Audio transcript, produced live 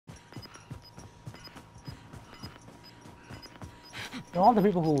All the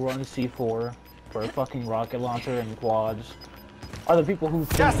people who run C4 for a fucking rocket launcher and quads are the people who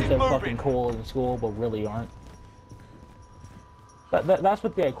think that they're fucking cool in school, but really aren't. That's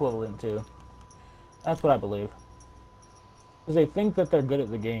what they're equivalent to. That's what I believe. Because they think that they're good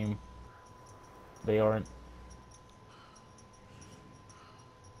at the game. They aren't.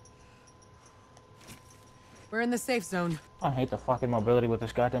 We're in the safe zone. I hate the fucking mobility with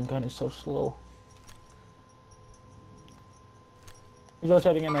this goddamn gun. It's so slow. He's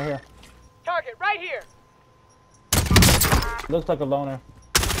rotating in right here. Target right here. Looks like a loner.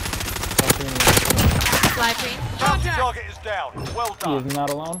 Fly green. Target is down. Well He done. is not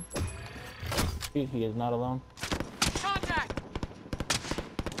alone. He is not alone. Contact.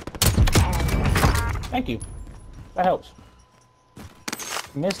 Thank you. That helps.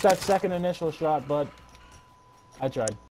 Missed that second initial shot, but I tried.